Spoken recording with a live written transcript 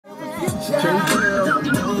Don't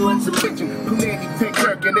know what you're bitching. Command take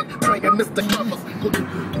jerk in it. Playing Mr. Covers.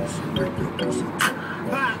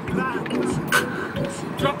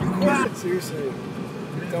 Drop the quad. Seriously.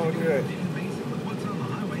 Don't do it.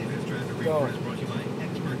 Don't.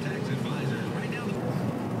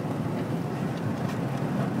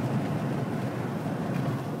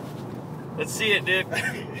 Let's see it, dude.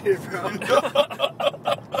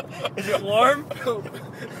 Is it warm?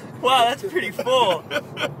 Wow, that's pretty full.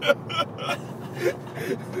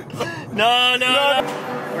 No.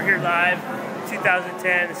 We're here live,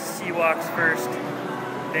 2010. This is Seawalk's first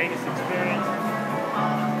Vegas experience.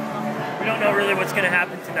 We don't know really what's going to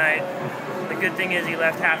happen tonight. The good thing is he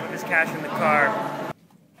left half of his cash in the car.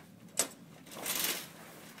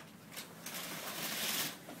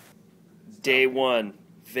 Day one,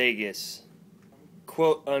 Vegas.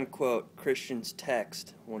 Quote unquote Christian's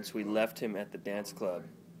text once we left him at the dance club.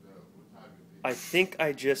 I think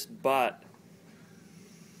I just bought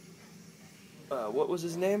what was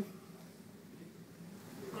his name?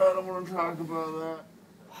 I don't want to talk about that.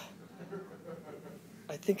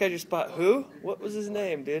 I think I just bought who? What was his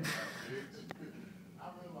name, dude?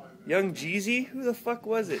 Young Jeezy? Who the fuck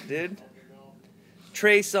was it, dude?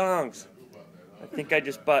 Trey Songz. I think I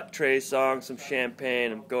just bought Trey Songz some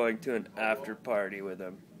champagne. I'm going to an after party with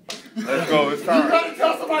him. Let's go, it's time. You gotta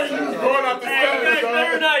tell somebody who's going up the stairs, you guys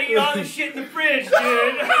better not eat all this shit in the fridge, dude.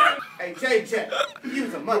 Hey, JJ, you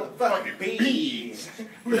was a motherfucking beast.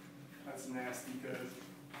 That's nasty, cuz.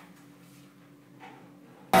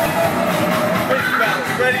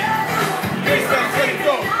 Ready? Face down, ready,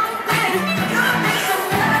 go.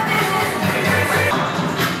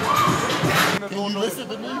 Can you listen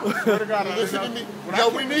to me? Listen to me. Yo,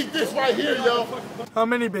 we need this right here, yo. How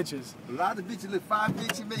many bitches? A lot of bitches, like 5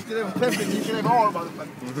 bitches, make it every pet bitch, you can have all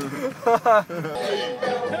motherfuckers.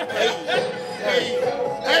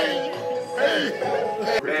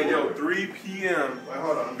 Man, yo, 3 p.m.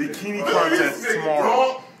 bikini contest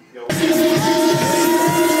tomorrow.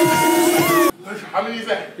 How many is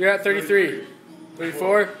that? You're at 33.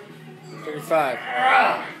 34. 35.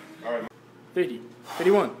 50.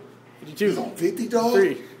 51. 52. He's on 50, dog?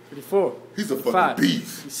 3. 54. He's a fucking 5.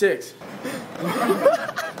 beast. 56.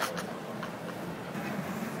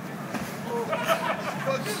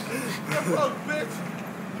 Bitch.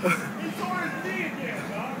 He tore his knee again,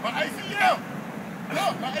 dog. My ACL.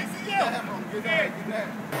 Look, my ACL. Get that.